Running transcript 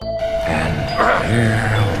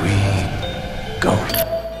Here we go.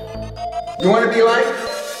 You want to be like?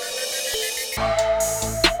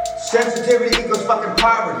 Sensitivity equals fucking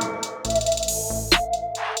poverty.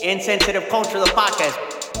 Insensitive Culture, the podcast.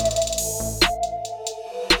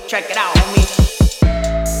 Check it out, homie.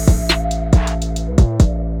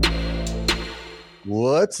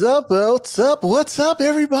 What's up? What's up,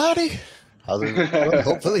 everybody? How's it?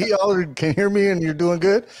 Hopefully, y'all can hear me and you're doing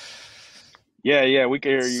good. Yeah, we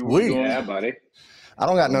can hear you. Sweet. Yeah, buddy. I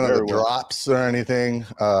don't got none of the Very well. drops or anything.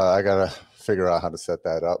 I gotta figure out how to set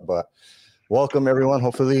that up. But welcome, everyone.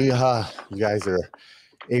 Hopefully, you guys are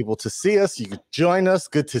able to see us. You can join us.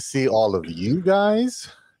 Good to see all of you guys.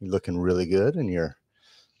 You're looking really good in your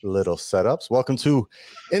little setups. Welcome to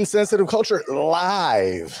Insensitive Culture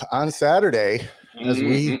live on Saturday as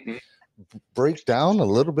we break down a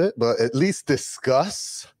little bit, but at least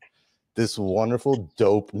discuss this wonderful,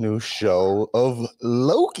 dope new show of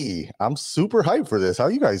Loki. I'm super hyped for this. How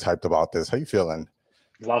you guys hyped about this? How you feeling?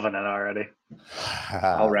 Loving it already.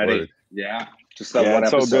 Already. Word. Yeah. Just that Yeah, one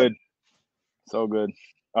it's episode. So good.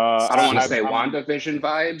 I don't want to say I'm- WandaVision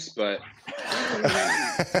vibes, but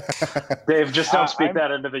Dave, just don't speak I'm-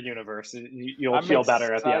 that into the universe. You'll I'm feel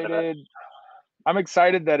better at the end of it. excited- I'm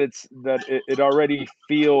excited that it already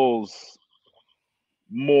feels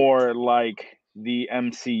more like the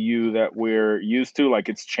MCU that we're used to, like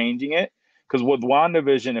it's changing it. Because with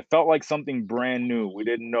WandaVision, it felt like something brand new. We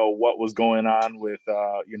didn't know what was going on with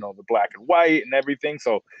the black and white and everything.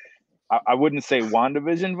 So I wouldn't say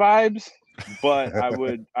WandaVision vibes, but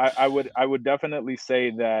I would definitely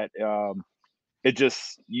say that it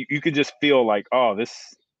just you could just feel like, oh,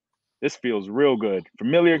 this feels real good.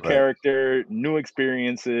 Familiar Right. character, new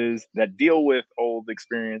experiences that deal with old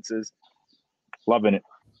experiences. Loving it.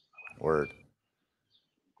 Word.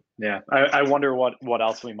 Yeah, I wonder what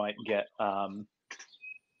else we might get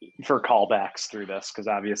for callbacks through this, because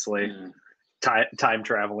obviously time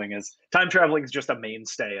traveling is just a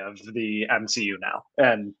mainstay of the MCU now,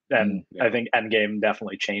 and Yeah. I think Endgame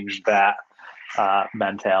definitely changed that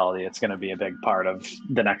mentality. It's going to be a big part of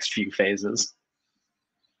the next few phases.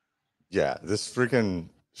 Yeah, this freaking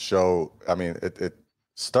show, I mean, it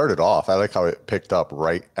started off, I like how it picked up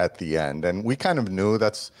right at the end. And we kind of knew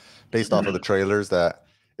that's based off of the trailers that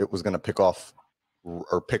it was going to pick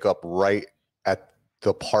up right at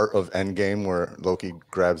the part of Endgame where Loki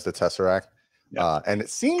grabs the Tesseract. Yeah. And it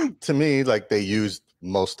seemed to me like they used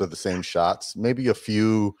most of the same shots, maybe a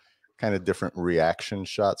few kind of different reaction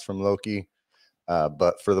shots from Loki.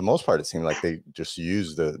 But for the most part, it seemed like they just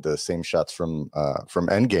used the same shots from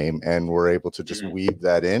Endgame and were able to just weave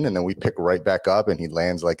that in. And then we pick right back up and he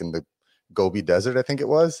lands like in the Gobi Desert, I think it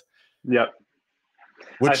was. Yep.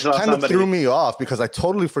 Which kind of threw me off because I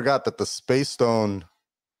totally forgot that the Space Stone,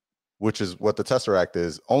 which is what the Tesseract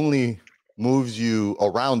is, only moves you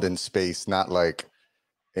around in space, not like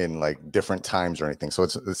in like different times or anything. So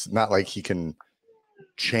it's not like he can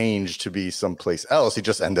change to be someplace else. He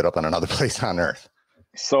just ended up on another place on Earth.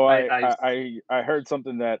 So I heard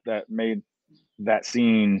something that made that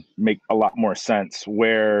scene make a lot more sense,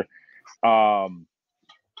 where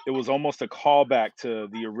it was almost a callback to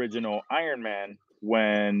the original Iron Man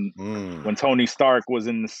when Tony Stark was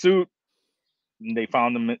in the suit and they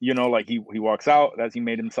found him, like he walks out as he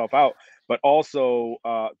made himself out, but also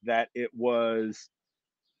that it was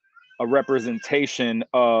a representation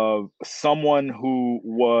of someone who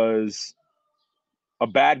was a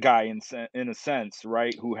bad guy in a sense,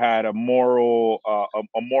 right? Who had a moral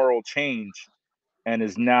change and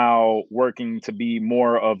is now working to be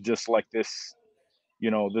more of just like this,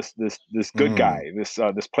 this good guy,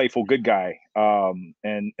 this playful good guy.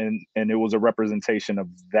 And it was a representation of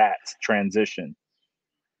that transition.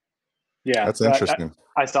 Yeah, That's interesting.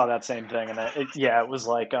 I saw that same thing, and it was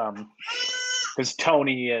like because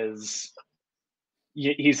Tony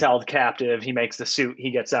he's held captive. He makes the suit.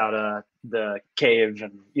 He gets out of the cave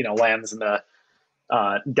and lands in the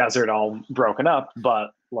desert, all broken up.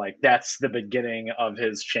 But like that's the beginning of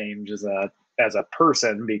his change as a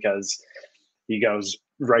person, because he goes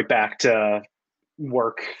right back to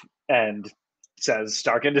work and says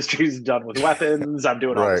Stark Industries is done with weapons. I'm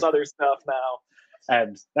doing all this other stuff now.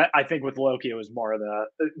 And I think with Loki, it was more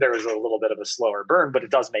there was a little bit of a slower burn, but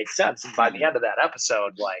it does make sense. And by the end of that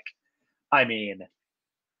episode,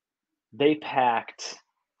 they packed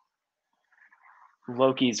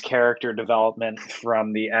Loki's character development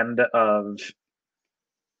from the end of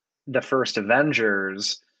the first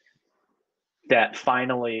Avengers, that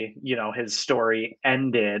finally, his story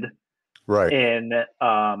ended in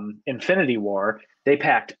Infinity War. They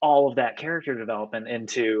packed all of that character development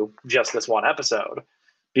into just this one episode.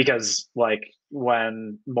 because like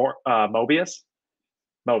when Mobius,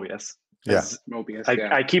 Yeah. Mobius.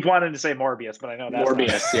 I keep wanting to say Morbius, but I know that's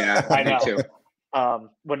Morbius. Yeah, I me know. too.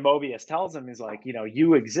 When Mobius tells him, he's like,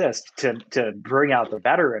 you exist to bring out the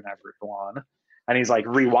better in everyone, and he's like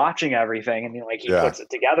rewatching everything, and he puts it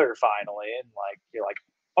together finally, and like you're like,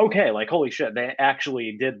 okay, like holy shit, they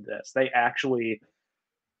actually did this. They actually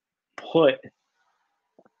put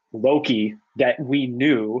Loki that we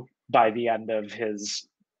knew by the end of his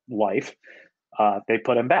life. They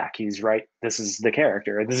put him back. He's right. This is the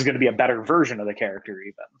character. This is going to be a better version of the character,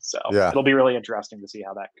 even. So it'll be really interesting to see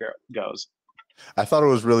how that goes. I thought it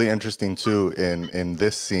was really interesting too in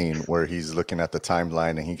this scene where he's looking at the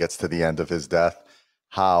timeline and he gets to the end of his death,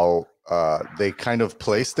 how they kind of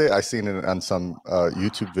placed it. I seen it on some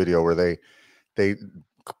YouTube video where they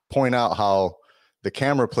point out how the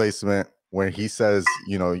camera placement where he says,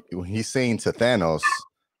 when he's saying to Thanos,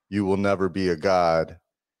 "You will never be a god,"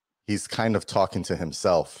 he's kind of talking to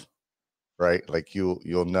himself, right? Like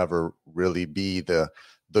you'll never really be the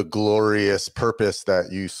glorious purpose that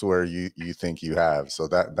you swear you think you have. So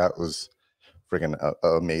that was freaking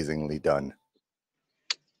amazingly done.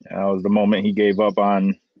 That was the moment he gave up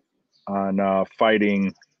on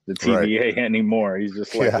fighting the TVA anymore. He's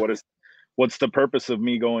just like, what's the purpose of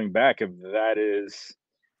me going back if that is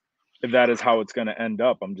how it's going to end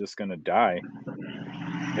up? I'm just going to die.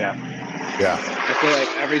 Yeah. I feel like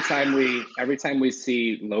every time we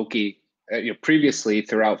see Loki, previously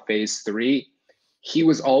throughout Phase 3, he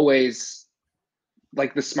was always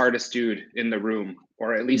like the smartest dude in the room,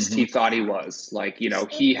 or at least he thought he was. Like,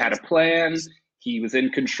 he had a plan, he was in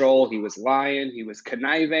control, he was lying, he was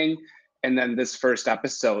conniving. And then this first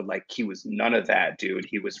episode, like, he was none of that, dude.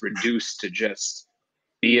 He was reduced to just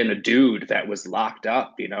being a dude that was locked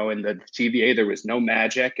up, in the TVA. There was no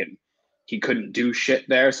magic and he couldn't do shit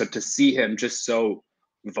there. So to see him just so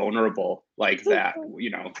vulnerable like that,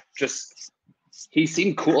 just he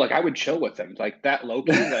seemed cool. Like I would chill with him. Like that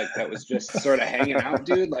Loki, like that was just sort of hanging out,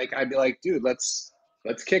 dude. Like I'd be like, dude, let's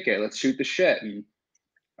kick it. Let's shoot the shit. And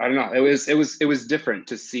I don't know. It was different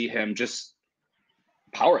to see him just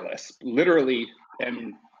powerless, literally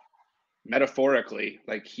and metaphorically.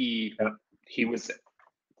 Like he was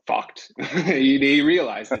fucked. he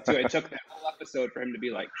realized it too. It took that whole episode for him to be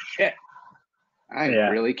like, shit, I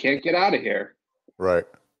really can't get out of here. Right.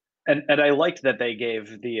 And I liked that they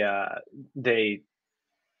gave they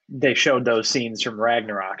showed those scenes from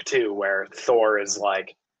Ragnarok too, where Thor is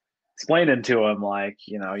like explaining to him like,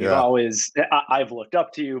 you've always I've looked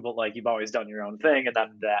up to you, but like you've always done your own thing. And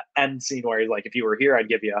then that end scene where he's like, if you were here, I'd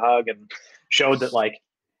give you a hug, and showed that like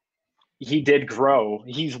he did grow.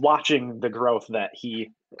 He's watching the growth that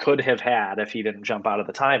he could have had if he didn't jump out of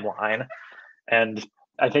the timeline. And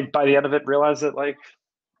I think by the end of it, realized that like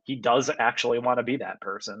he does actually want to be that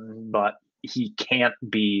person, but he can't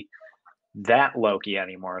be that Loki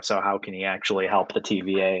anymore. So how can he actually help the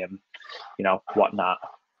TVA and whatnot?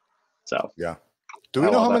 So do we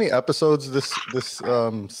know how many episodes this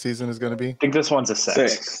season is going to be? I think this one's a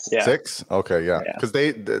 6. Yeah. 6? Okay, yeah. Because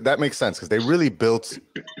that makes sense because they really built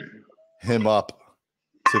him up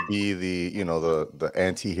to be the the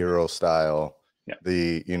anti-hero style,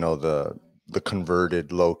 the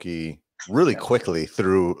converted Loki really quickly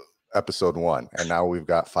through episode 1, and now we've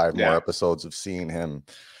got 5 more episodes of seeing him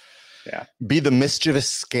be the mischievous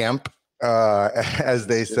scamp, as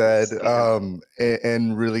they said,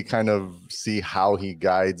 and really kind of see how he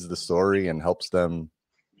guides the story and helps them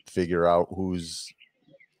figure out who's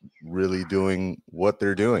really doing what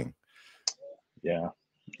they're doing.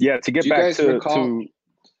 To get back to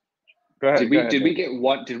go ahead,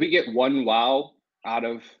 did we get one wow out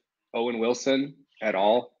of Owen Wilson at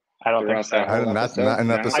all? I don't think so. Not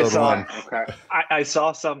in episode 1. Okay. I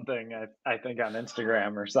saw something, I think on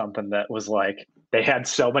Instagram or something, that was like they had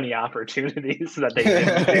so many opportunities that they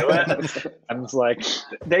didn't do it. And it's like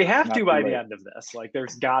they have to by the end of this. Like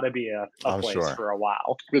there's got to be a place for a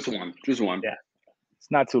wow. Just one. Yeah,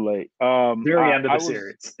 it's not too late. Very end of the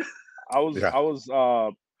series. I was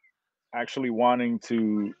actually wanting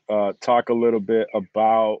to talk a little bit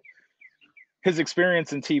about his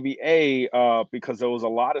experience in TVA, because there was a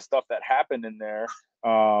lot of stuff that happened in there,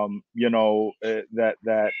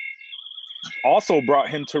 that also brought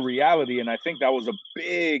him to reality. And I think that was a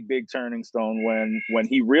big, big turning stone when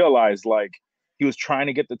he realized like he was trying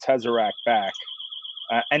to get the Tesseract back.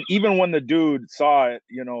 And even when the dude saw it,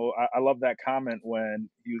 I love that comment when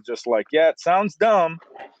he was just like, yeah, it sounds dumb.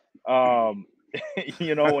 When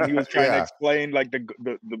he was trying to explain like the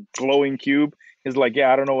glowing cube, he's like,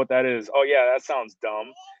 yeah, I don't know what that is. Oh yeah, that sounds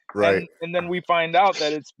dumb. Right. And then we find out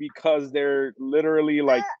that it's because they're literally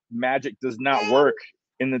like magic does not work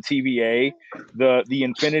in the TVA, the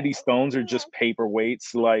Infinity Stones are just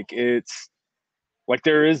paperweights. Like it's like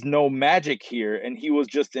there is no magic here, and he was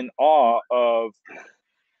just in awe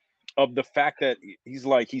of the fact that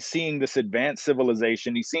he's seeing this advanced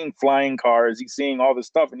civilization, he's seeing flying cars, he's seeing all this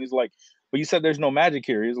stuff, and he's like, "But you said there's no magic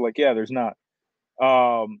here." He's like, "Yeah, there's not."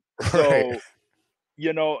 So Right.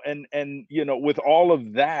 and with all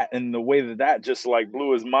of that and the way that just like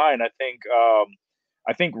blew his mind, I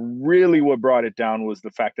think really what brought it down was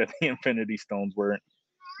the fact that the Infinity Stones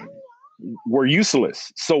were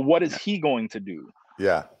useless. So what is he going to do?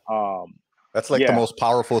 Yeah. That's like the most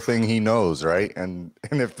powerful thing he knows, right? And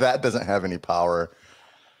if that doesn't have any power,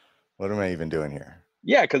 what am I even doing here?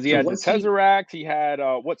 Yeah, because he had the Tesseract. He had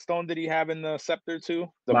what stone did he have in the scepter too?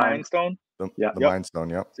 The Mind Stone. The Mind Stone.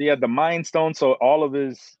 Yep. So he had the Mind Stone. So all of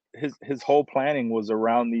his whole planning was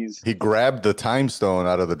around these. He grabbed the Time Stone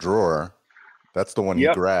out of the drawer. That's the one he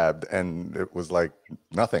grabbed, and it was like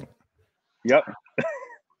nothing. Yep.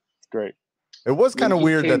 It's great. It was kind of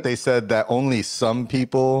weird that they said that only some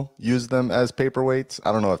people use them as paperweights.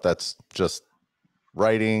 I don't know if that's just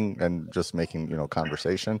writing and just making,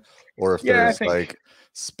 conversation, or if there's like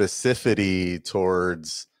specificity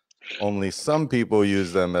towards only some people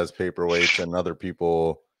use them as paperweights and other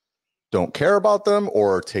people don't care about them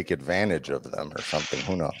or take advantage of them or something.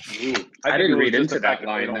 Who knows? I didn't read into that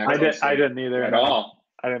line. I didn't either at all.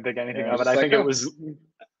 I didn't think anything of it. I think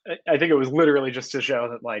it was literally just to show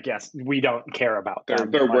that, like, yes, we don't care about them.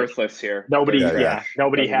 They're like, worthless here. Nobody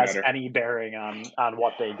has any bearing on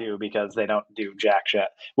what they do because they don't do jack shit.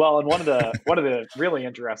 Well, and one of the really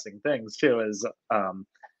interesting things too is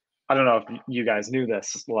I don't know if you guys knew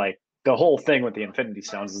this, like the whole thing with the Infinity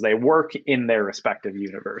Stones is they work in their respective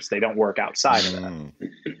universe. They don't work outside of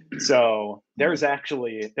it. So there was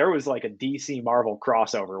like a DC Marvel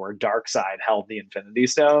crossover where Darkseid held the Infinity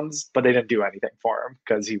Stones, but they didn't do anything for him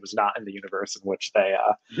because he was not in the universe in which they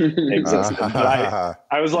existed. But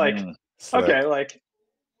I was like, okay, like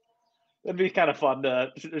it'd be kind of fun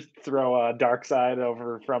to just throw a Darkseid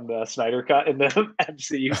over from the Snyder Cut in the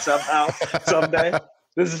MCU somehow someday.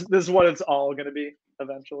 This is what it's all going to be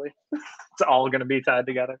eventually. It's all going to be tied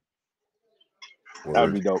together. That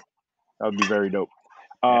would be dope. That would be very dope.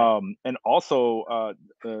 And also,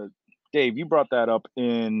 Dave, you brought that up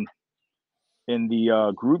in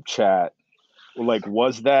the group chat. Like,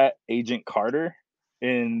 was that Agent Carter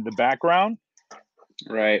in the background?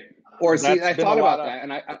 Right. Or see, I thought about that,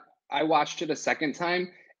 and I watched it a second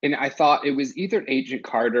time, and I thought it was either Agent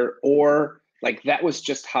Carter or like that was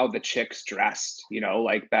just how the chicks dressed,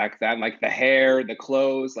 like back then, like the hair, the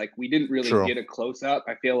clothes, like we didn't really get a close up.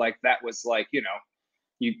 I feel like that was like,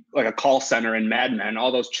 you like a call center in Mad Men,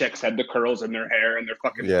 all those chicks had the curls in their hair and they're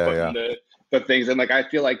fucking putting the things. And like, I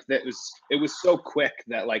feel like it was so quick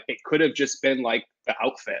that like, it could have just been like the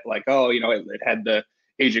outfit, like, oh, it had the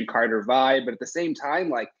Agent Carter vibe, but at the same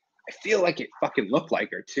time, like, I feel like it fucking looked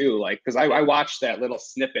like her too. Like, cause I watched that little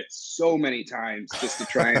snippet so many times just to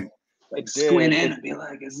try and like squint in and be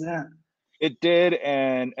like, is that? It did,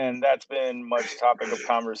 and that's been much topic of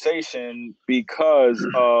conversation because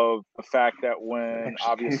of the fact that when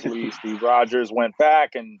obviously Steve Rogers went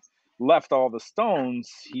back and left all the stones,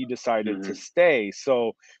 he decided to stay.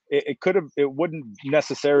 So it wouldn't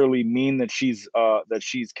necessarily mean that she's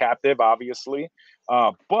captive, obviously,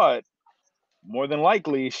 but more than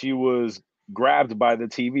likely she was grabbed by the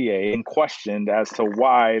TVA and questioned as to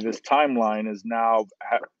why this timeline has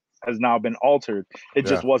now been altered. It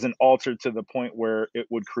just wasn't altered to the point where it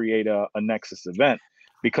would create a Nexus event,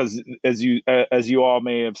 because as you all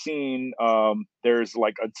may have seen, there's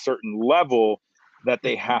like a certain level that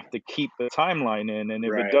they have to keep the timeline in, and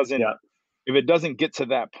if it doesn't get to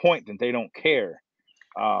that point, then they don't care.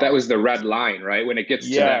 That was the red line, right? When it gets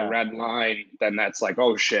to that red line, then that's like,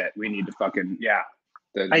 oh shit, we need to fucking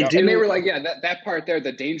And they were like, that part there,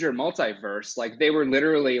 the danger multiverse, like they were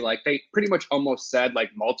literally like, they pretty much almost said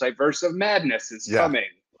like multiverse of madness is coming,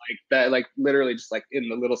 like that, like literally just like in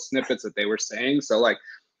the little snippets that they were saying. So like,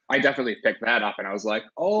 I definitely picked that up and I was like,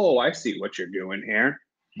 oh, I see what you're doing here.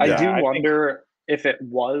 I do wonder if it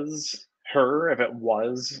was her, if it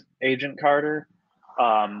was Agent Carter,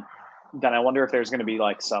 then I wonder if there's going to be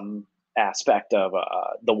like some aspect of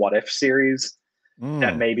the What If series.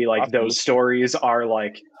 That maybe like those stories are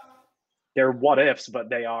like they're what ifs, but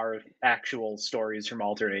they are actual stories from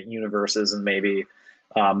alternate universes, and maybe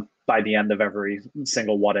by the end of every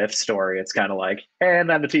single what if story, it's kind of like, and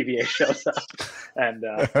then the TVA shows up and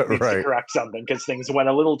needs to correct something because things went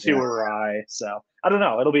a little too awry. So I don't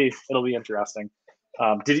know. It'll be interesting.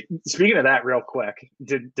 Speaking of that, real quick,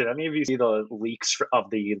 did any of you see the leaks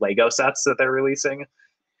of the Lego sets that they're releasing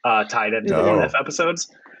tied into the Oh. What If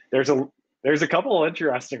episodes. There's a couple of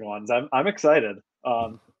interesting ones. I'm excited.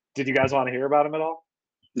 Did you guys want to hear about them at all?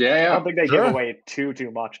 Yeah, I don't think they Sure. give away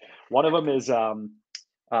too much. One of them is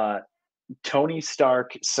Tony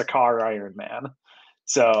Stark Sakaar Iron Man.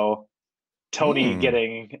 So Tony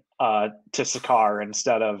getting to Sakaar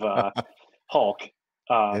instead of Hulk.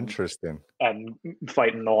 Interesting. And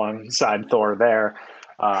fighting alongside Thor there.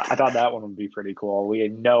 I thought that one would be pretty cool. We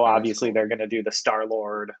know obviously they're going to do the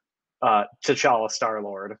Star-Lord, T'Challa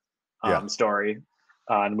Star-Lord story.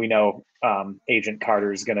 And we know Agent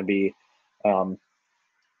Carter is going to be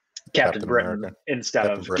Captain Britain America. instead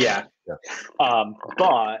Captain of Britain.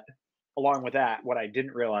 but along with that, what I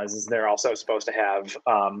didn't realize is they're also supposed to have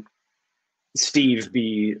Steve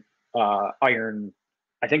be Iron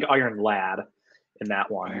Lad in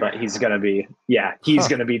that one, but he's gonna be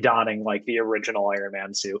gonna be donning like the original Iron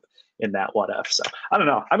Man suit in that What If. So I don't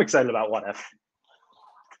know. I'm excited about What If.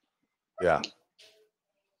 Yeah,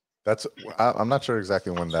 I'm not sure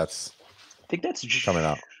exactly when that's. I think that's coming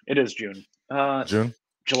out. It is June. June,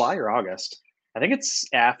 July or August. I think it's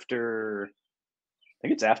after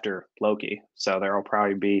Loki. So there'll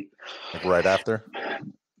probably be like right after.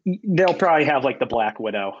 They'll probably have like the Black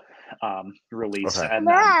Widow release, Okay. and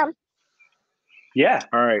then, yeah.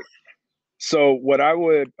 All right. So what I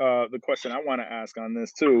would the question I want to ask on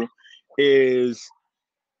this too is,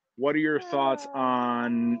 what are your thoughts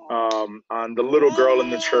on the little girl in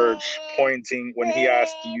the church pointing when he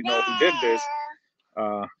asked, "Do you know who did this?"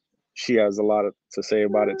 She has a lot to say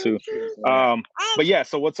about it too. But yeah,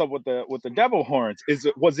 so what's up with the devil horns?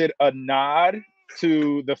 Was it a nod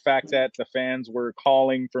to the fact that the fans were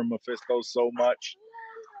calling for Mephisto so much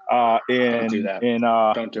Don't do that.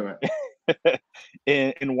 Don't do it.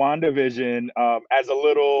 in WandaVision, as a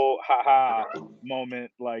little haha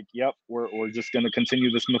moment, like, yep, we're just gonna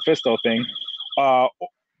continue this Mephisto thing.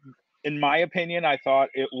 In my opinion, I thought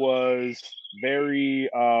it was very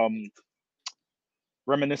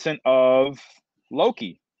reminiscent of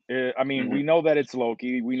Loki. I mean, we know that it's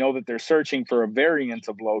Loki. We know that they're searching for a variant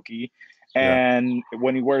of Loki. And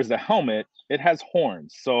when he wears the helmet, it has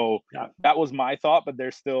horns. So that was my thought, but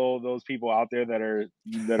there's still those people out there that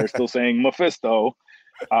are still saying Mephisto.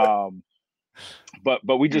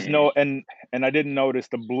 But we just know, and I didn't notice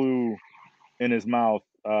the blue in his mouth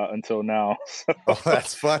until now. So, oh,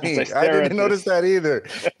 that's funny. I didn't notice that either.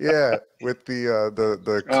 Yeah, with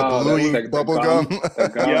the kablooey bubble gum.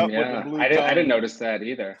 I didn't notice that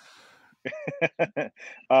either.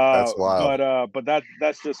 That's wild. But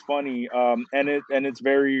that's just funny. And it's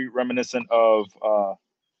very reminiscent of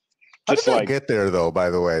just how did that get there though,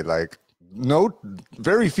 by the way? Like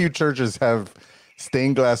very few churches have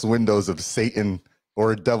stained glass windows of Satan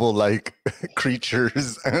or devil-like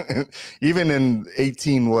creatures. Even in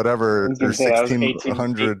 18 whatever or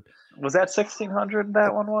 1600. Was that 1600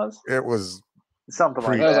 that one was? It was something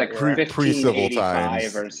like that. It was like pre-civil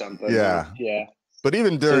times or something. Yeah. But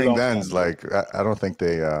even during then, like I don't think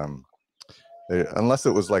they unless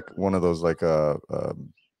it was like one of those like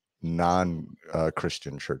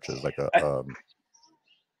non-Christian churches, like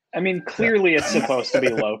I mean, clearly it's supposed to be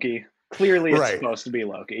Loki. Clearly it's supposed to be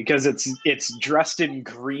Loki because it's dressed in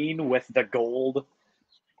green with the gold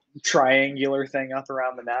triangular thing up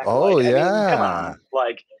around the neck. Oh, like, yeah. I mean, come on.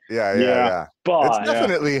 Like, yeah. But it's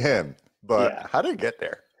definitely him. But how did it get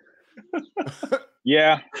there?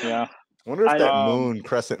 Yeah. I wonder if that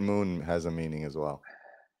crescent moon has a meaning as well.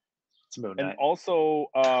 It's moon and night. Also,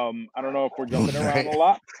 I don't know if we're jumping around a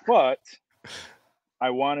lot, but I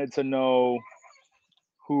wanted to know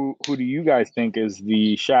who do you guys think is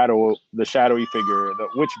the shadowy figure?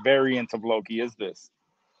 Which variant of Loki is this?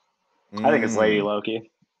 I think it's Lady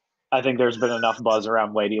Loki. I think there's been enough buzz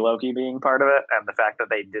around Lady Loki being part of it, and the fact that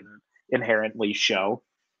they didn't inherently show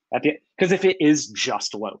at the because if it is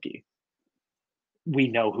just Loki, we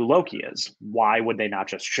know who Loki is. Why would they not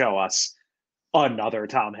just show us another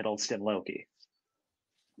Tom Hiddleston Loki?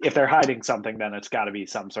 If they're hiding something, then it's got to be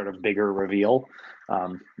some sort of bigger reveal.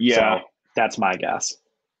 So that's my guess.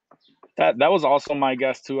 That was also my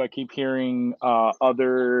guess too. I keep hearing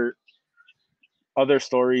other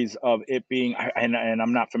stories of it being, and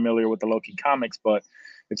I'm not familiar with the Loki comics, but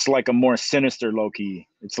it's like a more sinister Loki.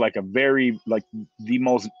 It's like a very like the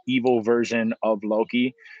most evil version of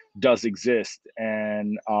Loki does exist,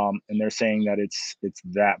 and they're saying that it's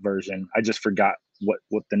that version. I just forgot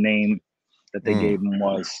what the name that they gave him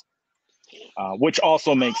was, which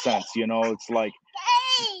also makes sense. You know, it's like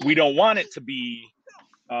we don't want it to be.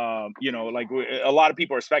 Like a lot of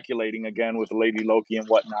people are speculating again with Lady Loki and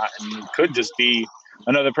whatnot, and it could just be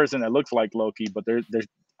another person that looks like Loki. But there's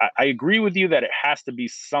I agree with you that it has to be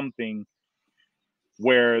something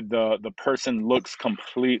where the person looks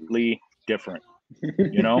completely different,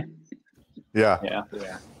 you know? Yeah.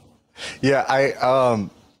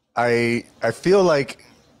 I feel like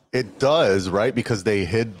it does, right? Because they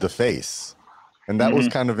hid the face. And that was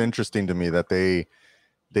kind of interesting to me that they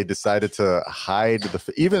decided to hide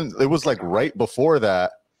even it was like right before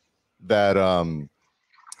that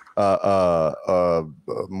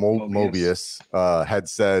Mobius had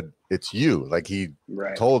said it's you, like he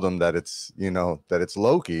told him that it's, you know, that it's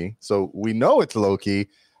Loki, so we know it's Loki.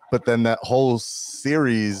 But then that whole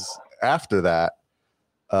series after that,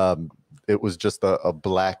 it was just a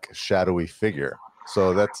black shadowy figure.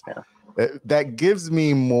 So that gives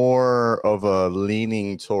me more of a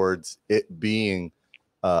leaning towards it being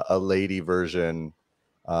a lady version,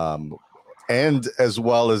 and as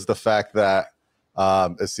well as the fact that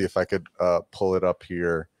let's see if I could pull it up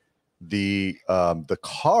here. The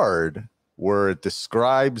card where it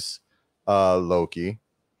describes Loki,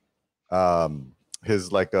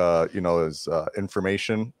 his like his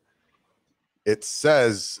information. It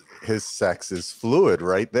says his sex is fluid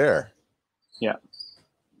right there. Yeah,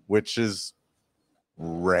 which is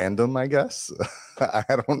random, I guess. I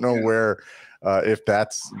don't know where if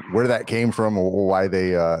that's where that came from or why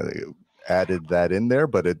they added that in there,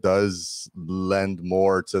 but it does lend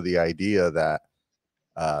more to the idea that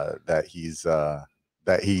that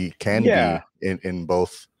he can be in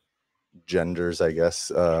both genders, I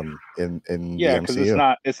guess, in the because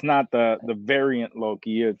MCU. it's not the variant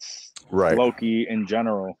Loki, it's Loki in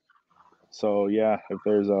general. So yeah, if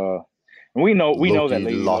there's we know that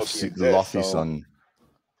Lady Loki exists, so son.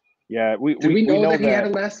 yeah, we know that he that had a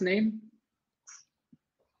last name.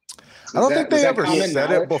 I don't think they ever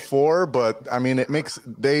said it before, but I mean, it makes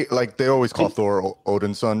they always call Thor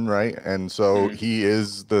Odin's son, right? And so he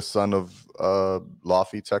is the son of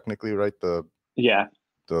Loki, technically, right? The I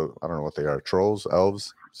don't know what they are, trolls,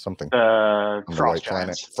 elves, something. Frost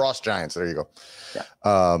giants. Frost giants. There you go. Yeah.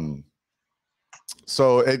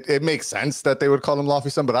 So it makes sense that they would call him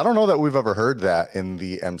Loki's son, but I don't know that we've ever heard that in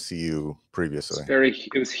the MCU previously.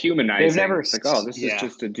 It was humanizing. It's like, oh, this is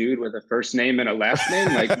just a dude with a first name and a last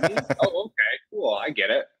name. Like, oh, okay, cool, I get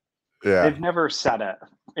it. Yeah, they've never said it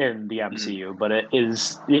in the MCU, but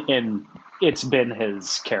it's been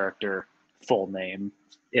his character full name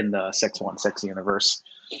in the 616 universe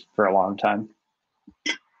for a long time.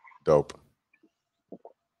 Dope.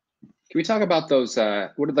 Can we talk about those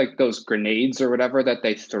what are like those grenades or whatever that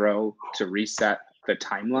they throw to reset the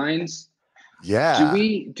timelines? Yeah.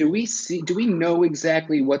 Do we know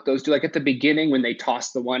exactly what those do? Like at the beginning when they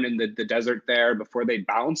toss the one in the desert there before they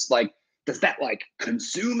bounce, like does that like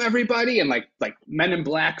consume everybody and like Men in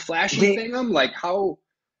Black flashy thing them? Like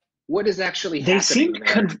what is actually happening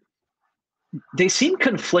there? They seem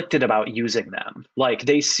conflicted about using them. Like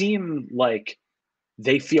they seem like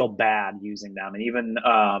they feel bad using them, and even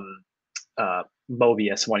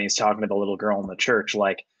Mobius, when he's talking to the little girl in the church,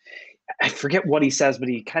 like I forget what he says, but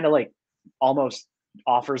he kind of like almost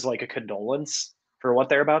offers like a condolence for what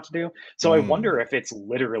they're about to do. So I wonder if it's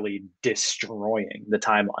literally destroying the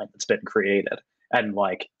timeline that's been created and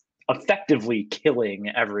like effectively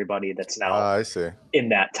killing everybody that's now I see. in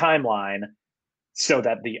that timeline, so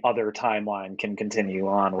that the other timeline can continue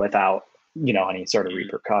on without any sort of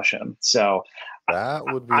repercussion. So that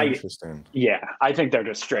would be interesting. Yeah, I think they're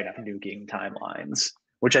just straight up nuking timelines,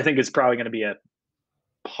 which I think is probably going to be a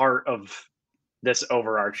part of this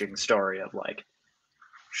overarching story of like,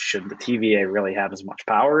 should the TVA really have as much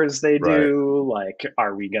power as they do? Like,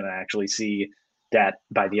 are we going to actually see that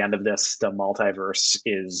by the end of this, the multiverse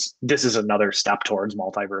is another step towards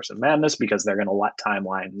multiverse of madness because they're going to let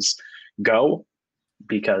timelines go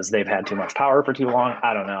because they've had too much power for too long?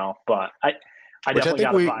 I don't know, but I definitely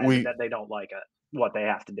got a vibe that they don't like it, what they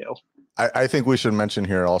have to do. I think we should mention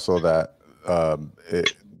here also that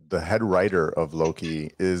the head writer of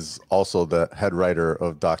Loki is also the head writer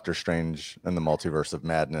of Doctor Strange and the Multiverse of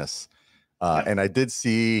Madness. And I did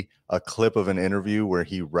see a clip of an interview where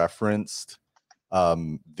he referenced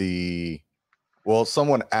someone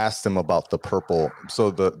asked him about the purple. So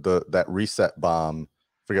that reset bomb,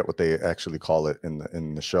 forget what they actually call it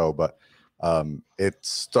in the show, but it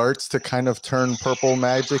starts to kind of turn purple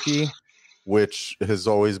magic-y, which has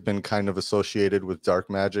always been kind of associated with dark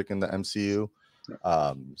magic in the MCU.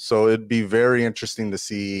 So it'd be very interesting to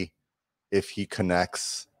see if he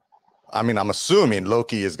connects. I mean, I'm assuming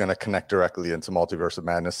Loki is going to connect directly into Multiverse of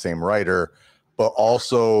Madness, same writer, but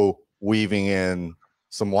also weaving in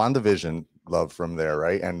some WandaVision love from there,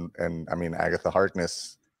 right? And I mean, Agatha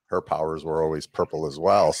Harkness, her powers were always purple as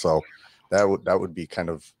well, so that would be kind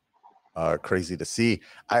of crazy to see.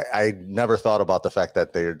 I never thought about the fact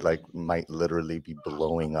that they like might literally be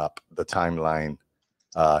blowing up the timeline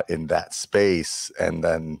in that space, and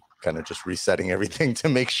then kind of just resetting everything to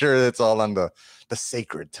make sure it's all on the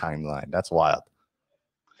sacred timeline. That's wild.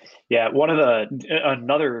 Yeah,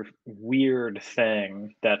 another weird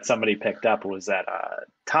thing that somebody picked up was that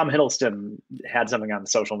Tom Hiddleston had something on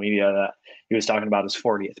social media that he was talking about his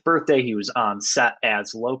 40th birthday. He was on set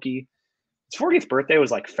as Loki. His 40th birthday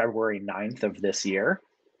was like February 9th of this year.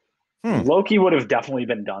 Loki would have definitely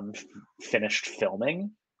been finished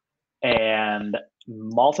filming, and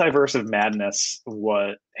Multiverse of Madness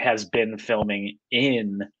has been filming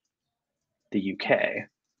in the UK.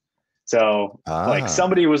 So like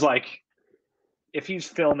somebody was like, if he's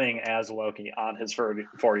filming as Loki on his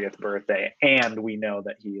 40th birthday, and we know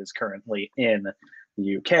that he is currently in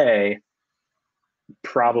the UK,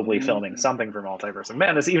 probably filming something for Multiverse of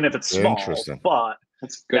Madness, even if it's small. Interesting. But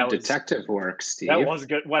that's good detective work, Steve. That was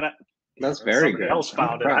good. That's very good. Else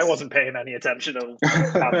found it. I wasn't paying any attention to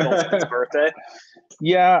Tom Hiddleston's birthday.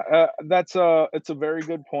 Yeah, it's a very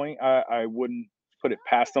good point. I wouldn't put it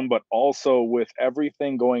past them, but also with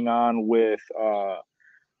everything going on with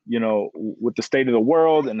with the state of the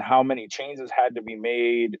world and how many changes had to be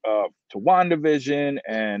made to WandaVision,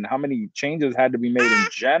 and how many changes had to be made in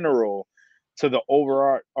general to the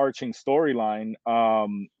overarching storyline.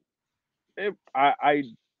 I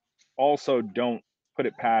also don't put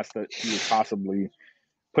it past that he was possibly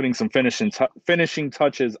putting some finishing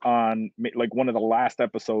touches on like one of the last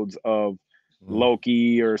episodes of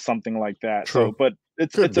Loki or something like that. True. So, but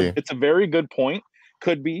it's a very good point.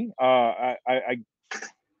 Could be.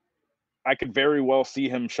 I could very well see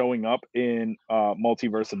him showing up in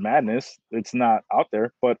Multiverse of Madness. It's not out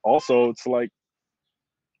there, but also it's like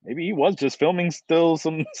maybe he was just filming still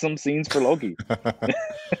some scenes for Loki.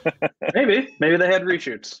 Maybe they had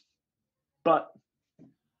reshoots, but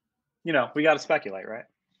we got to speculate, right?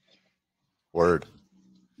 Word.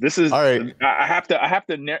 This is all right. I have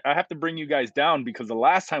to bring you guys down, because the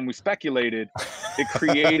last time we speculated, it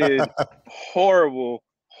created horrible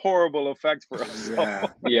effects for us.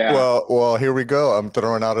 Yeah. Well, here we go. I'm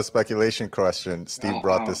throwing out a speculation question. Steve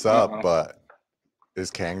brought this up, but is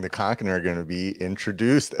Kang the Conqueror going to be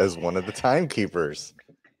introduced as one of the timekeepers?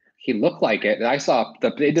 He looked like it. I saw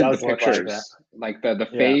they did the pictures, like the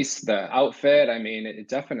face, the outfit. I mean, it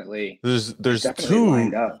definitely. There's definitely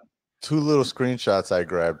lined up. Two little screenshots I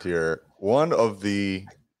grabbed here. One of the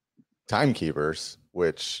timekeepers,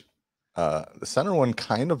 which the center one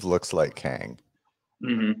kind of looks like Kang.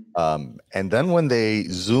 Mm-hmm. And then when they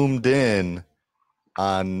zoomed in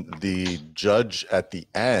on the judge at the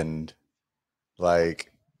end,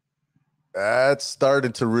 like that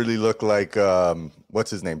started to really look like what's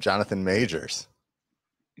his name, Jonathan Majors.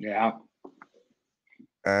 Yeah.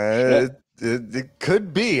 It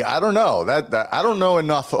could be. I don't know. That I don't know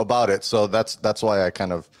enough about it, so that's why I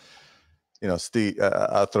kind of, Steve.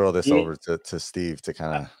 I'll throw this over to Steve to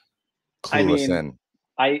kind of clue us in.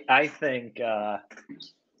 I think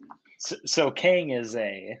so. Kang is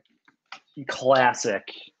a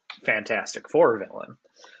classic Fantastic Four villain,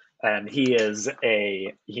 and he is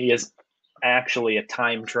actually a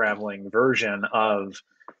time traveling version of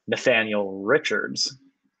Nathaniel Richards,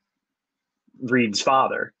 Reed's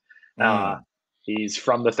father. He's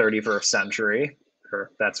from the 31st century.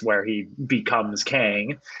 That's where he becomes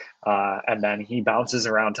Kang, and then he bounces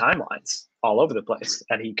around timelines all over the place,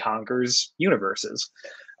 and he conquers universes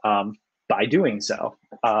by doing so.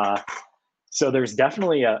 So there's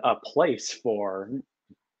definitely a place for.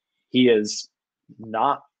 He is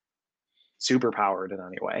not super powered in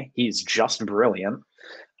any way. He's just brilliant.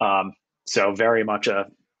 So very much a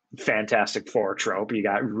Fantastic Four trope. You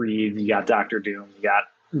got Reed, you got Doctor Doom, you got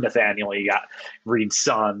Nathaniel, you got Reed's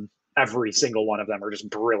son. Every single one of them are just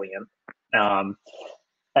brilliant. And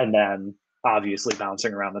then obviously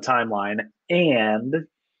bouncing around the timeline. And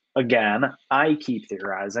again, I keep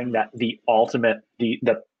theorizing that the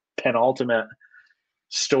penultimate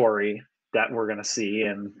story that we're going to see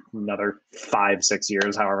in another 5-6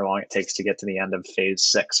 years, however long it takes to get to the end of phase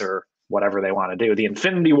 6 or whatever they want to do, the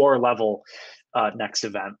Infinity War level next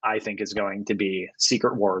event, I think, is going to be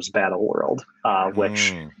Secret Wars Battle World,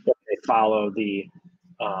 which if they follow the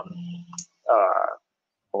what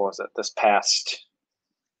was it,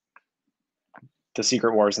 the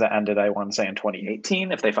Secret Wars that ended, I want to say, in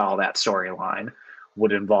 2018, if they follow that storyline,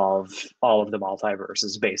 would involve all of the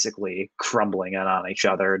multiverses basically crumbling in on each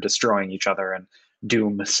other, destroying each other, and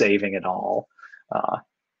Doom saving it all.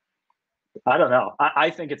 I don't know. I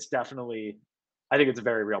think it's a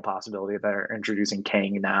very real possibility that they're introducing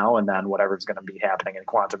Kang now, and then whatever's going to be happening in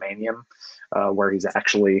Quantumanium, where he's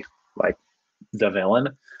actually like the villain.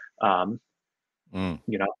 You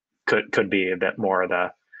know, could be a bit more of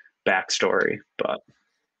the backstory, but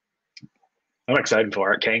I'm excited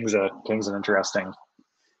for it. Kang's an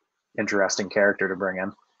interesting character to bring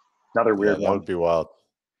in. Another weird that one. would be wild.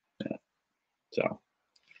 Yeah. So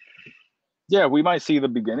yeah, we might see the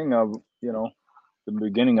beginning of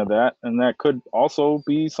that, and that could also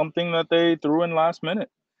be something that they threw in last minute.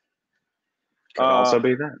 could also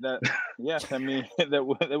be that. Yeah, I mean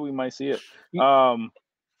that we might see it.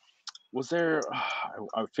 Was there?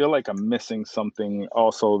 I feel like I'm missing something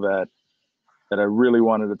also that I really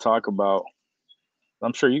wanted to talk about.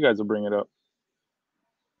 I'm sure you guys will bring it up.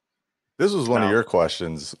 This was one of your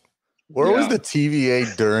questions. Where was the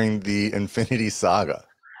TVA during the Infinity Saga?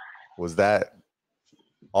 Was that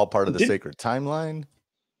all part of the sacred timeline?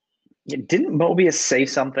 Didn't Mobius say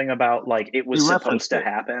something about like it was supposed to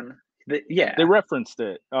happen? Yeah, they referenced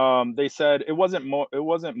it. They said it wasn't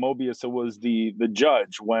Mobius. It was the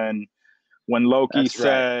judge when Loki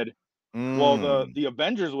said, "Well, the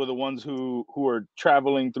Avengers were the ones who are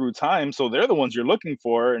traveling through time, so they're the ones you're looking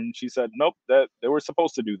for." And she said, "Nope, that they were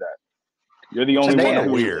supposed to do that. You're the only one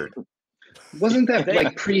who." Weird. Wasn't that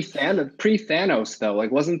like pre-Thanos though?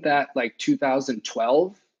 Like, wasn't that like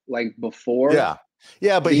 2012? Like before?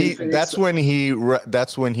 Yeah, but that's when he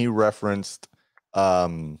referenced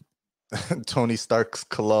Tony Stark's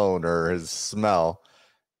cologne or his smell,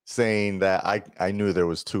 saying that I knew there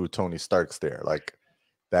was two Tony Starks there, like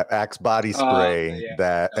that Axe body spray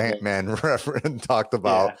that Ant-Man talked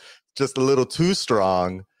about, just a little too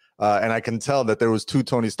strong, and I can tell that there was two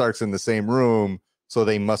Tony Starks in the same room, so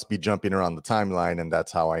they must be jumping around the timeline, and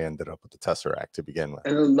that's how I ended up with the Tesseract to begin with.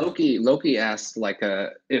 And then Loki asked like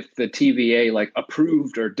if the TVA like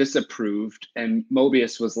approved or disapproved, and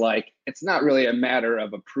Mobius was like, it's not really a matter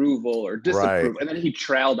of approval or disapproval, and then he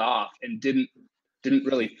trailed off and didn't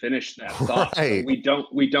really finish that thought. So we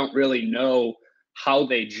don't really know how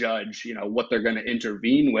they judge, what they're going to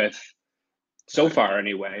intervene with so far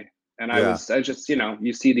anyway. And I just,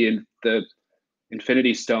 you see the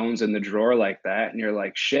Infinity Stones in the drawer like that, and you're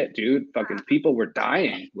like, shit, dude, fucking people were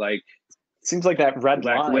dying. Like, seems like that red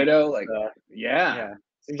Black line, Widow, like,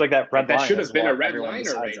 seems like that red line. That should have been a red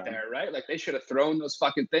liner right there, right? Like, they should have thrown those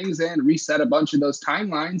fucking things in, reset a bunch of those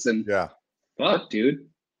timelines, and fuck, dude.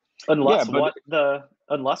 Unless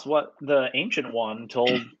what the Ancient One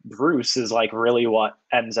told Bruce is like really what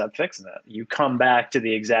ends up fixing it. You come back to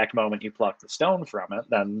the exact moment you pluck the stone from it,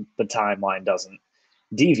 then the timeline doesn't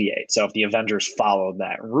deviate. So if the Avengers followed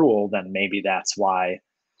that rule, then maybe that's why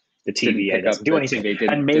the TVA doesn't do anything.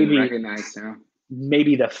 And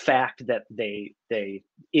maybe the fact that they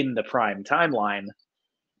in the prime timeline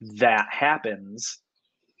that happens,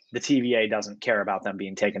 the TVA doesn't care about them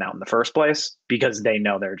being taken out in the first place because they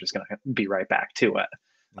know they're just going to be right back to it.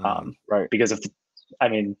 Right. Because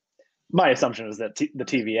my assumption is that the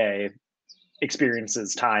TVA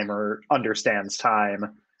experiences time or understands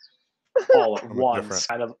time all at once,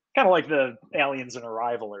 kind of like the aliens in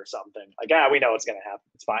Arrival or something. Like, we know it's going to happen.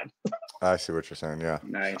 It's fine. I see what you're saying. Yeah,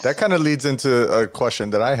 nice. That kind of leads into a question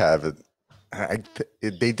that I have.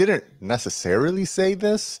 They didn't necessarily say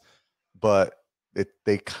this, but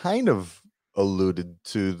they kind of alluded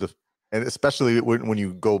to and especially when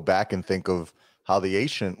you go back and think of how the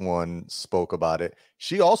Ancient One spoke about it,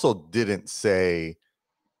 she also didn't say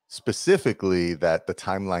specifically that the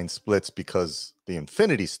timeline splits because the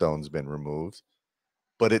Infinity Stone's been removed.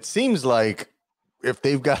 But it seems like if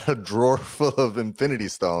they've got a drawer full of Infinity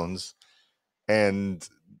Stones and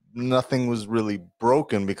nothing was really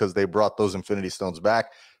broken because they brought those Infinity Stones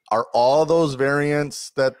back, are all those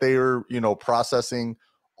variants that they are, processing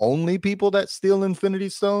only people that steal Infinity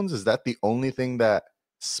Stones? Is that the only thing that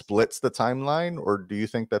splits the timeline, or do you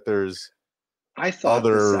think that there's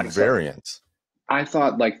other variants? I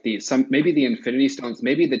thought like maybe the Infinity Stones,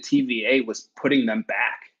 maybe the TVA was putting them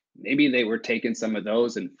back. Maybe they were taking some of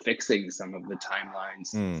those and fixing some of the timelines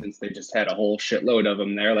since they just had a whole shitload of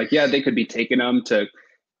them there. Like, they could be taking them to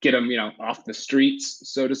get them, off the streets,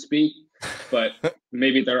 so to speak. But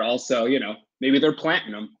maybe they're also, maybe they're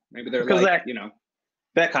planting them. Maybe they're like,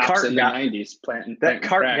 that cart in the 90s planting that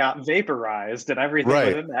cart got vaporized, and everything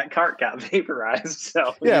within that cart got vaporized.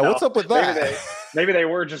 So what's up with that? Maybe they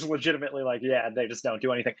were just legitimately like, they just don't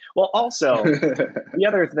do anything. Well, also the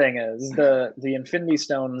other thing is the Infinity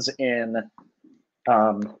Stones in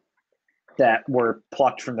that were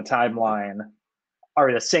plucked from the timeline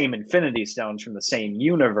are the same Infinity Stones from the same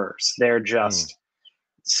universe. They're just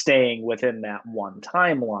staying within that one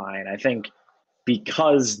timeline. I think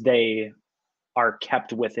because they are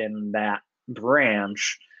kept within that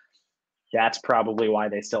branch, that's probably why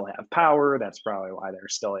they still have power. That's probably why they're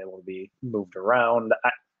still able to be moved around.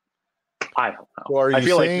 I don't know. So are I you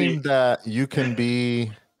feel saying like that you can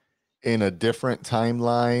be in a different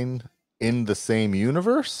timeline in the same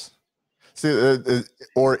universe? See,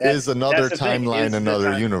 or is another that's the thing, timeline is the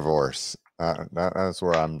another time- universe? That's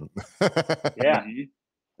where I'm. Yeah, Mhm.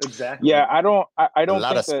 exactly. Yeah, I don't A think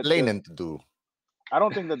lot of that explaining to do. I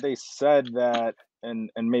don't think that they said that, and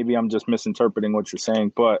maybe I'm just misinterpreting what you're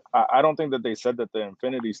saying, but I don't think that they said that the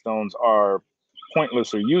Infinity Stones are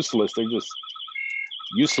pointless or useless. They're just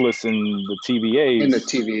useless in the TVA's In the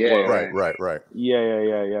TVA, world. Right.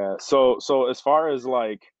 Yeah. So as far as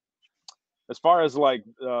like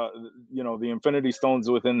you know, the Infinity Stones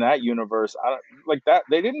within that universe, I don't like that.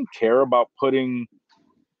 They didn't care about putting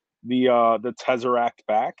the Tesseract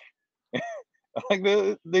back. Like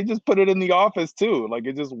they just put it in the office too. Like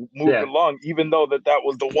it just moved along, even though that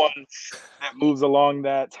was the one that moves along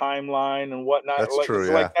that timeline and whatnot. That's Like true. it's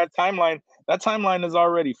Yeah. like that timeline is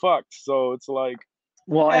already fucked. So it's like,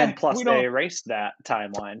 Well, and plus we they don't. erased that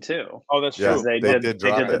timeline too. Oh, that's Yeah, true. They they did did they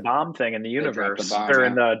drop did the it. bomb thing in the dropped the universe bomb, or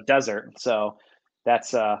in yeah. the desert. So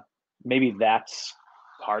that's maybe that's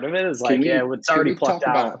part of it. Is Can like, we, yeah, it's can already we plucked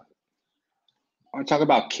talk out. about? I want to talk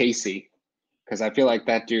about Casey, because I feel like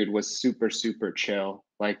that dude was super, super chill.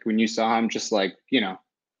 Like when you saw him, just like, you know,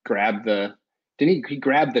 grab the. Didn't he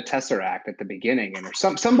grab the Tesseract at the beginning, and or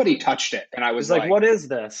somebody touched it, and I was It's like, what is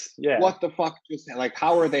this? Yeah. what the fuck just like,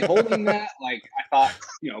 how are they holding that? Like I thought,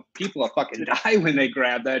 you know, people will fucking die when they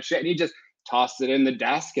grab that shit. And he just tossed it in the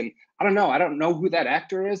desk. And I don't know who that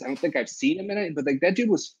actor is. I don't think I've seen him in it, but like that dude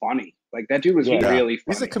was funny. Like that dude was really funny.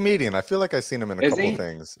 He's a comedian. I feel like I've seen him in a Is couple he?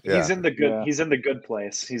 things. He's in the good. He's in the Good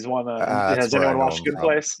Place. He's one of. That's Has where I anyone know watched him Good from.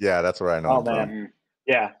 Place? Yeah, that's where I know Oh him man, from.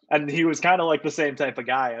 yeah, and he was kind of like the same type of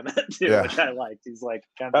guy in it too, which I liked. He's like,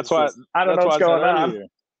 That's why I don't know what's going on.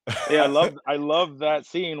 Yeah, I love that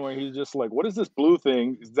scene where he's just like, "What is this blue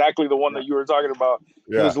thing?" Exactly the one that you were talking about.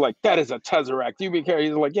 Yeah. He was like, "That is a Tesseract. You be careful."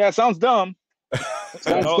 He's like, "Yeah, sounds dumb." He's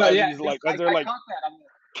like, as they're like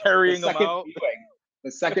carrying him out.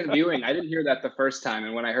 The second viewing, I didn't hear that the first time,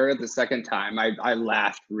 and when I heard it the second time, I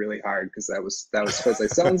laughed really hard because that was supposed to like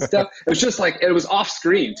sounds dumb. It was just like it was off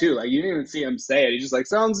screen too. Like you didn't even see him say it. He's just like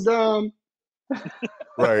sounds dumb.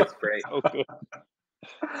 Right. That's great. So good.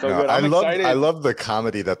 So good. I'm excited. I love the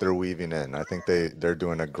comedy that they're weaving in. I think they're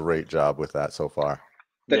doing a great job with that so far.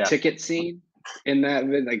 The ticket scene in that,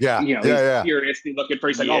 like, you know, he's furiously looking for.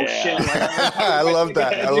 He's like, "Oh shit!" Like, I love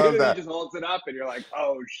that. I love that. He just holds it up, and you're like,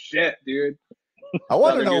 "Oh shit, dude!" I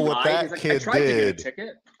want to know what that kid did.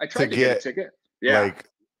 I tried to get a ticket. Yeah. Like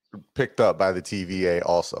picked up by the TVA.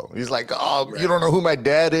 Also, he's like, "Oh, you don't know who my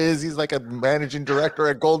dad is? He's like a managing director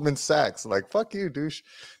at Goldman Sachs." Like, fuck you, douche.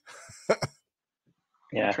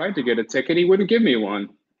 I tried to get a ticket. He wouldn't give me one.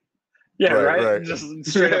 Yeah, right. Just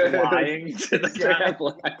straight up lying to the guy.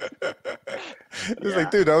 He's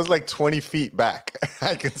like, dude, I was like 20 feet back.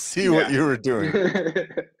 I can see what you were doing.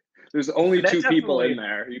 There's only two people in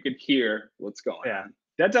there. You could hear what's going on.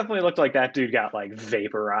 That definitely looked like that dude got like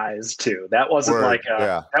vaporized too. That wasn't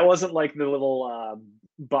that wasn't like the little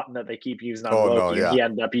button that they keep using on Loki. He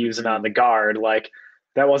ended up using on the guard. Like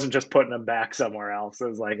that wasn't just putting him back somewhere else. It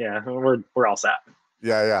was like, yeah, we're all set.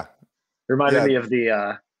 Yeah. Reminded me of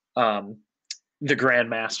the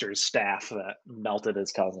Grandmaster's staff that melted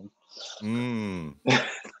his cousin.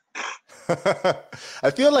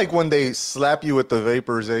 I feel like when they slap you with the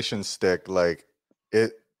vaporization stick, like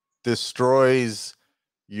it destroys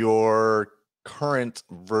your current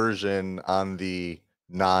version on the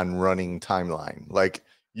non-running timeline. Like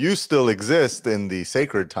you still exist in the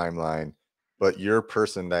sacred timeline, but your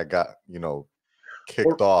person that got,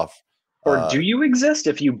 kicked off. Or do you exist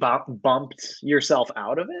if you bumped yourself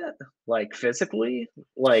out of it, like physically?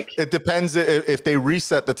 Like it depends if they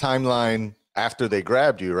reset the timeline after they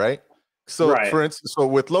grabbed you, right? So, for instance,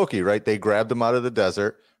 with Loki, right? They grabbed him out of the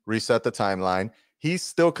desert, reset the timeline. He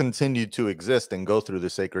still continued to exist and go through the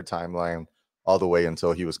sacred timeline all the way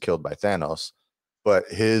until he was killed by Thanos. But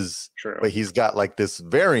he's got like this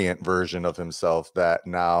variant version of himself that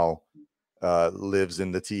now lives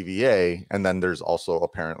in the TVA, and then there's also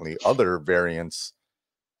apparently other variants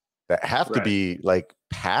that have to be like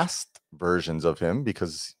past versions of him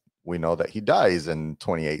because we know that he dies in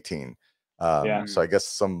 2018. So I guess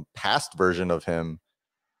some past version of him,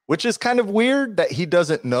 which is kind of weird that he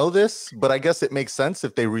doesn't know this, but I guess it makes sense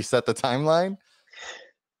if they reset the timeline.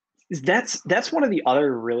 That's one of the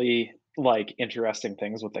other really like interesting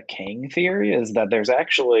things with the Kang theory is that there's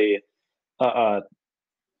actually a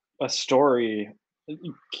story.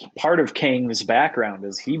 Part of Kang's background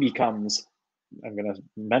is he becomes, I'm going to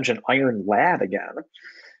mention Iron Lad again.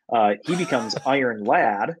 He becomes Iron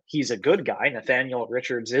Lad. He's a good guy. Nathaniel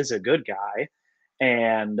Richards is a good guy.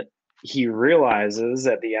 And he realizes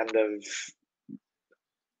at the end of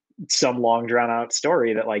some long drawn out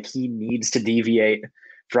story that like he needs to deviate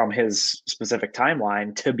from his specific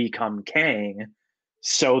timeline to become Kang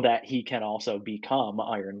so that he can also become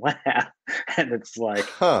Iron Lad. And it's like,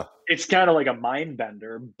 it's kind of like a mind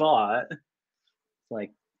bender, but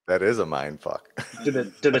like, that is a mind fuck. do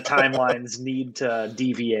the timelines need to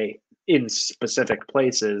deviate in specific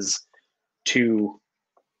places to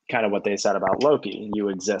kind of what they said about Loki? You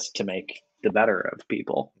exist to make the better of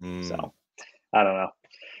people. So I don't know.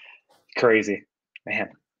 Crazy, man.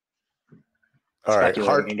 All right,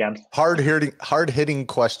 hard hitting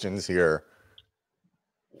questions here.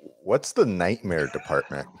 What's the nightmare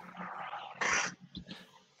department?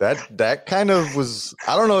 That kind of was,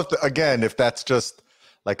 I don't know if that's just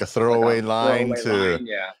like a throwaway line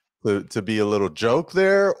to be a little joke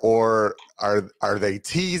there, or are they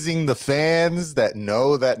teasing the fans that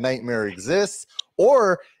know that Nightmare exists,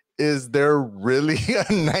 or is there really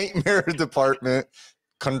a Nightmare department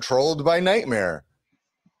controlled by Nightmare?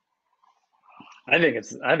 I think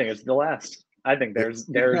it's the last. I think there's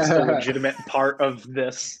a legitimate part of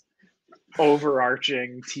this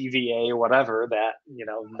overarching TVA whatever that, you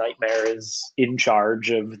know, Nightmare is in charge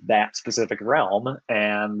of that specific realm,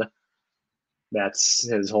 and that's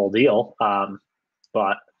his whole deal.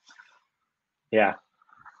 But yeah,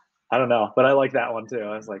 I don't know, but I like that one too.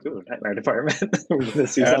 I was like, ooh, Nightmare department. We're gonna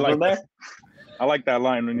see something there. I like that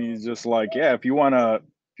line when he's just like, yeah, if you wanna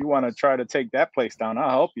try to take that place down, I'll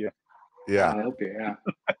help you. Yeah, I'll help you. Yeah.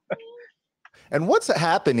 And what's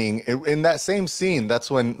happening in that same scene? That's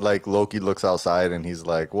when like Loki looks outside and he's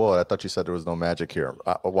like, "Whoa, I thought you said there was no magic here."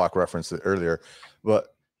 Walk referenced it earlier,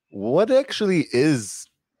 but what actually is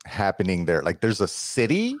happening there? Like, there's a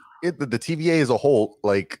city. The TVA as a whole,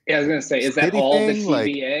 like, yeah, I was gonna say, is that all the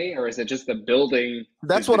TVA, or is it just the building?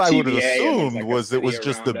 That's what I would have assumed. It was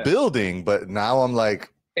just the building, but now I'm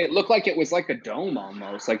like, it looked like it was like a dome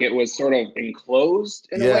almost, like it was sort of enclosed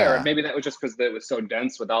in a way, or maybe that was just because it was so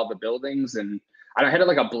dense with all the buildings, and I had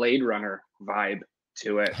like a Blade Runner vibe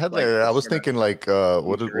to it. I was thinking like,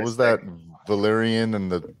 what was that, Valerian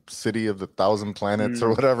and the City of the Thousand Planets or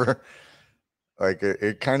whatever? Like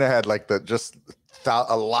it kind of had like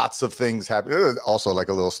lots of things happening. It was also like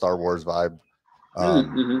a little Star Wars vibe.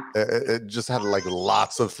 It just had like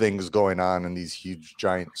lots of things going on in these huge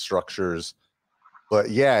giant structures. But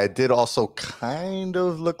yeah, it did also kind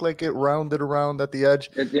of look like it rounded around at the edge.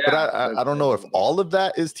 But I don't know if all of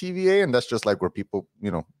that is TVA, and that's just like where people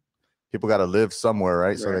got to live somewhere,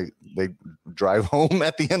 right? So they drive home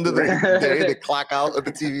at the end of the day. They clock out at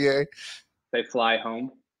the TVA. They fly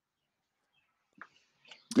home.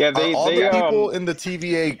 Yeah, all the people in the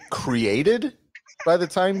TVA created by the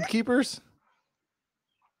timekeepers?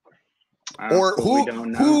 Or who?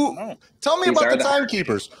 Tell me about the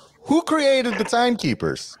timekeepers. Who created the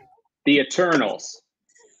timekeepers? The Eternals.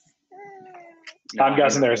 I'm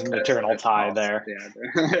guessing there's an eternal tie there.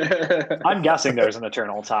 Yeah. I'm guessing there's an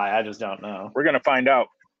eternal tie. I just don't know. We're gonna find out.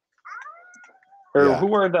 Or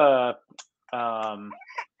who are the?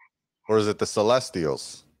 Or is it the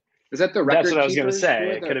Celestials? Is that the record? That's what I was going to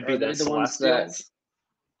say. Could it be the Celestials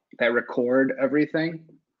that record everything?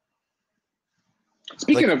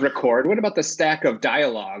 Speaking of record, what about the stack of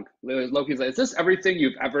dialogue? Loki's like, "Is this everything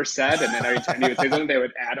you've ever said?" And then every time he would say something, they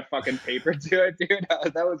would add a fucking paper to it, dude.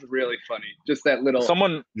 That was really funny. Just that little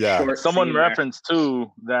someone referenced too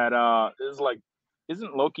that is like,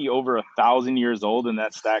 isn't Loki over 1,000 years old, and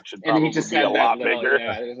that stack should probably be a lot bigger.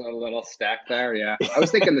 Yeah, there's a little stack there. Yeah, I was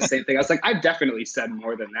thinking the same thing. I was like, I've definitely said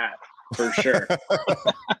more than that for sure.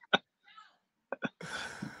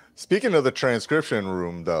 Speaking of the transcription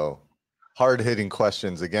room, though, hard-hitting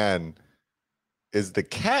questions again. Is the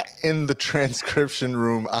cat in the transcription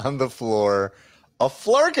room on the floor a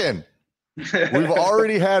Flurkin? We've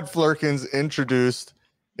already had Flurkins introduced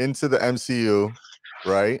into the MCU.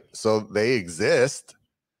 Right, so they exist.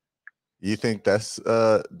 You think that's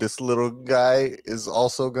this little guy is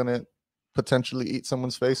also gonna potentially eat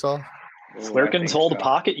someone's face off? Flurkins hold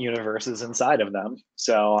pocket universes inside of them,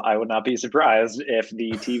 so I would not be surprised if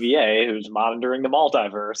the TVA, who's monitoring the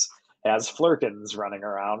multiverse, has Flurkins running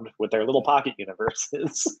around with their little pocket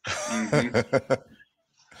universes.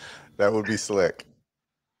 That would be slick.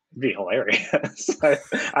 It'd be hilarious.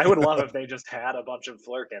 I would love if they just had a bunch of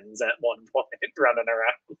Flurkins at one point running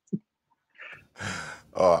around.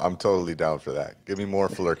 Oh, I'm totally down for that. Give me more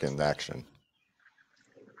Flurkin action.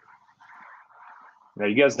 No,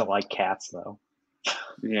 you guys don't like cats, though.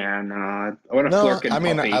 Yeah, no. I want a Flurkin. I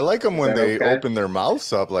mean, puppy. I like them when they open their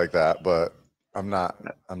mouths up like that, but I'm not.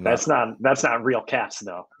 That's not real cats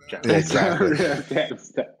though. Jeff. Yeah,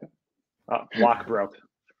 exactly. Walk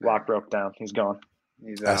broke down. He's gone.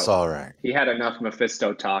 He's That's out. all right. He had enough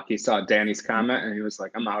Mephisto talk. He saw Danny's comment and he was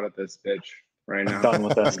like, "I'm out of this bitch right now. Done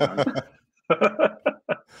with this."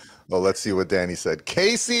 Well, let's see what Danny said.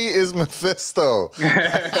 Casey is Mephisto.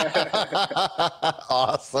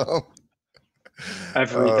 Awesome.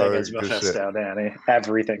 Everything is good Mephisto, Danny.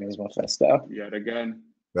 Everything is Mephisto. Yet again.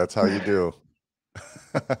 That's how you do.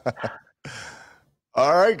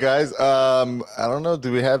 All right, guys. I don't know.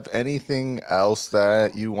 Do we have anything else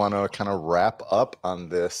that you want to kind of wrap up on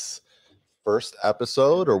this first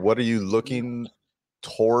episode, or what are you looking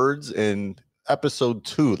towards in episode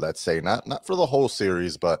 2? Let's say not for the whole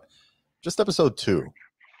series, but just episode 2.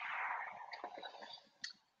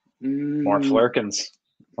 More flirkins.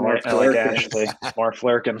 I like Ashley. More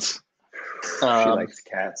flirkins. She likes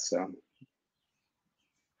cats, so.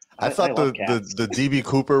 I thought the DB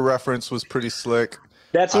Cooper reference was pretty slick.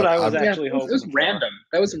 That's what I was actually hoping. It was random.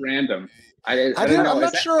 That was random. I'm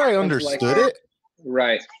not sure I understood it.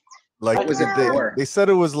 Right. Like, what was it for? They said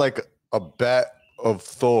it was like a bet of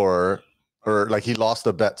Thor, or like he lost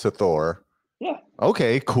a bet to Thor. Yeah.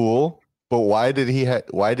 Okay, cool. But why was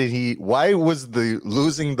the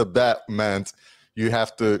losing the bet meant you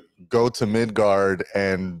have to go to Midgard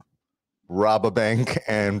and rob a bank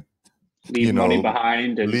and leave money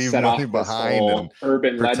behind and set off this whole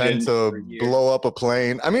urban pretend legend to blow up a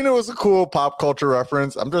plane? I mean, it was a cool pop culture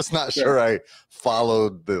reference. I'm just not sure I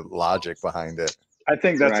followed the logic behind it. I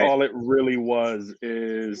think that's all it really was,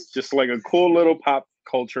 is just like a cool little pop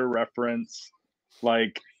culture reference,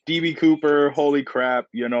 like DB Cooper, holy crap,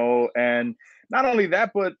 and not only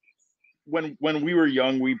that, but when we were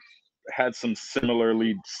young, we had some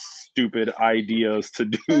similarly stupid ideas to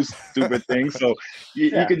do stupid things. So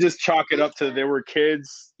you could just chalk it up to, there were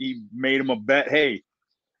kids, he made them a bet, hey,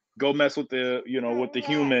 go mess with the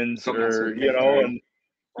humans, or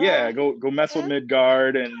and go mess with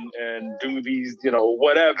Midgard and do these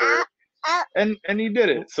whatever, and he did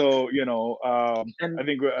it. So I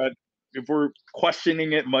think if we're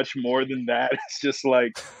questioning it much more than that, it's just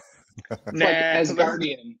like like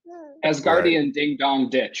Asgardian Ding Dong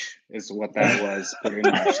Ditch is what that was, pretty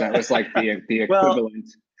much. That was like the equivalent.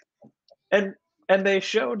 And they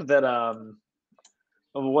showed that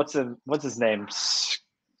what's his name,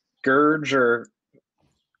 Scourge, or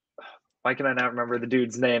why can I not remember the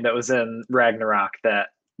dude's name that was in Ragnarok that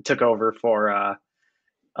took over for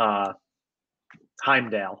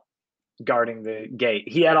Heimdall, guarding the gate.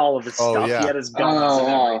 He had all of his stuff. Yeah. He had his guns and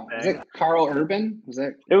everything. Is it Carl Urban? Was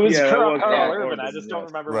it? It was Carl Carl Urban. I just don't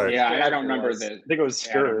remember. Right. Yeah, I don't remember the. I think it was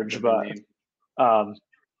Scourge, but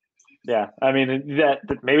yeah. I mean, that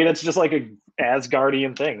maybe that's just like a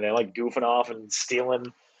Asgardian thing. They like goofing off and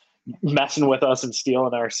messing with us and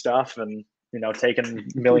stealing our stuff, and taking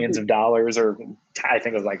millions of dollars, or I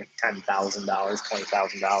think it was like $10,000,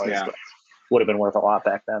 $20,000. Yeah. But would have been worth a lot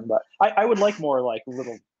back then. But I would like more like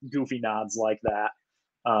little goofy nods like that,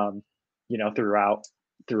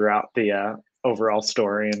 throughout the overall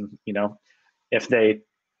story. And, if they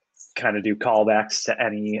kind of do callbacks to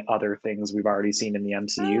any other things we've already seen in the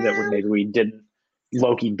MCU that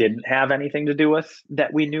Loki didn't have anything to do with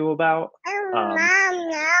that we knew about.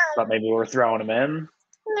 But maybe we're throwing them in.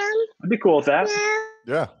 I'd be cool with that.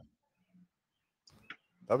 Yeah.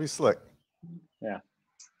 That'd be slick. Yeah.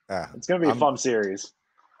 Yeah. It's going to be a fun series.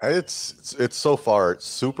 It's so far, it's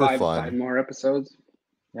super fun. 5 more episodes.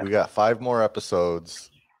 Yeah. We got 5 more episodes,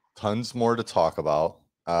 tons more to talk about.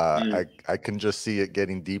 I can just see it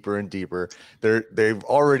getting deeper and deeper. They've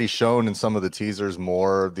already shown in some of the teasers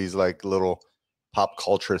more of these like little pop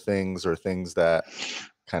culture things, or things that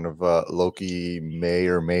kind of Loki may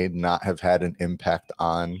or may not have had an impact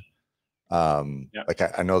on. Like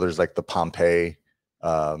I know there's like the Pompeii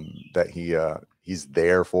that he's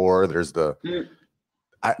there for. There's the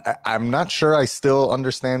I'm not sure I still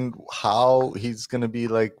understand how he's gonna be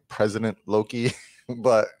like President Loki,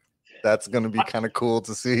 but that's gonna be kind of cool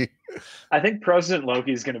to see. I think President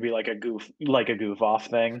Loki is gonna be like a goof off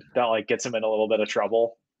thing that like gets him in a little bit of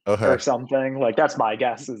trouble or something. Like that's my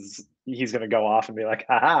guess, is he's gonna go off and be like,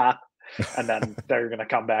 haha, and then they're gonna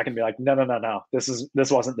come back and be like, no,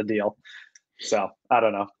 this wasn't the deal. So I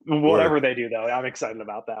don't know. Whatever they do though, I'm excited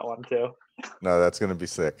about that one too. No, that's gonna be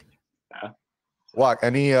sick. Yeah. Walk,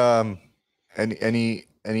 anything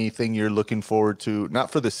you're looking forward to,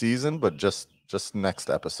 not for the season, but just next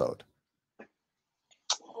episode?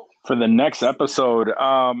 For the next episode,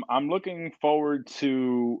 I'm looking forward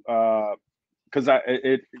to because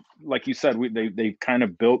it like you said, they kind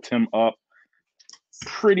of built him up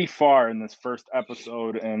pretty far in this first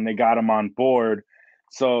episode, and they got him on board.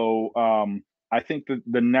 So I think that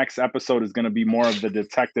the next episode is going to be more of the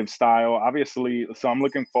detective style, obviously. So I'm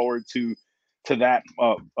looking forward to that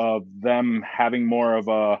of them having more of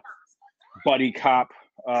a buddy cop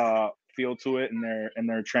feel to it in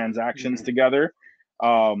their transactions together,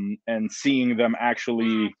 and seeing them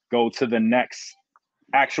actually go to the next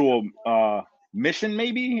actual mission.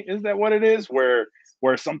 Maybe is that what it is, where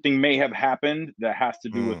something may have happened that has to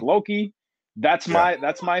do with Loki. That's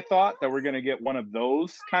my thought, that we're going to get one of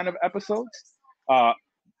those kind of episodes,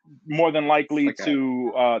 more than likely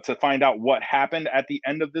to find out what happened at the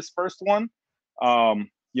end of this first one,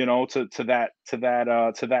 you know, to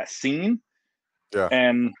that scene. Yeah.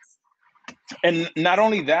 And not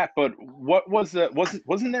only that, but what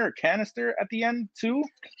wasn't there a canister at the end too?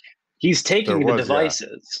 He's taking the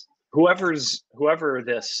devices. Whoever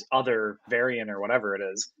this other variant or whatever it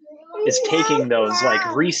is taking those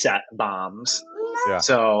like reset bombs. Yeah.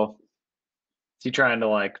 So is he trying to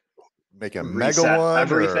like make a reset mega one?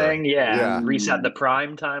 Everything? Or... Yeah. Reset the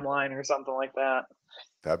prime timeline or something like that.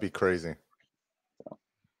 That'd be crazy.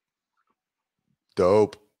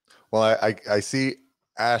 Dope. Well, I see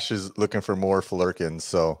Ash is looking for more Flurkins,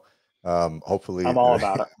 so hopefully I'm all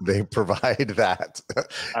about it. They provide that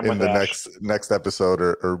in the next episode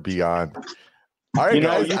or beyond. All right,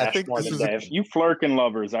 guys. I think this is you Flurkin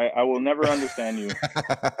lovers. I will never understand you.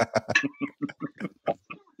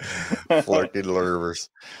 Flurkin lovers.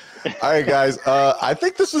 All right, guys. I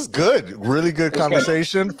think this was good. Really good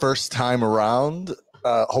conversation. First time around.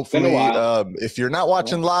 Hopefully, if you're not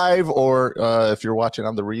watching live or if you're watching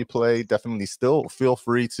on the replay, definitely still feel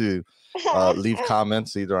free to leave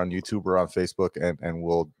comments either on YouTube or on Facebook, and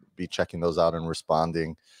we'll be checking those out and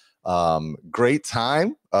responding. Great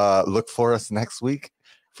time. Look for us next week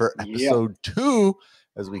for episode 2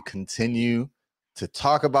 as we continue to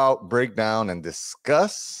talk about, break down, and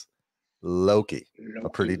discuss Loki. A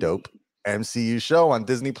pretty dope MCU show on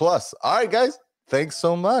Disney Plus. All right, guys. Thanks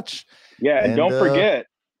so much. Yeah, and don't forget,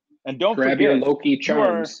 grab your Loki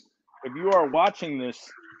charms. If you are watching this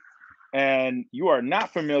and you are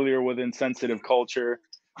not familiar with Insensitive Culture,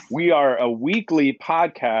 we are a weekly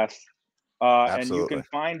podcast, and you can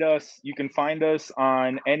find us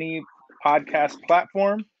on any podcast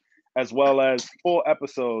platform, as well as full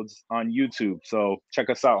episodes on YouTube. So check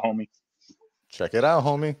us out, homie. Check it out,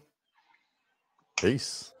 homie.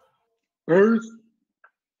 Peace. Peace.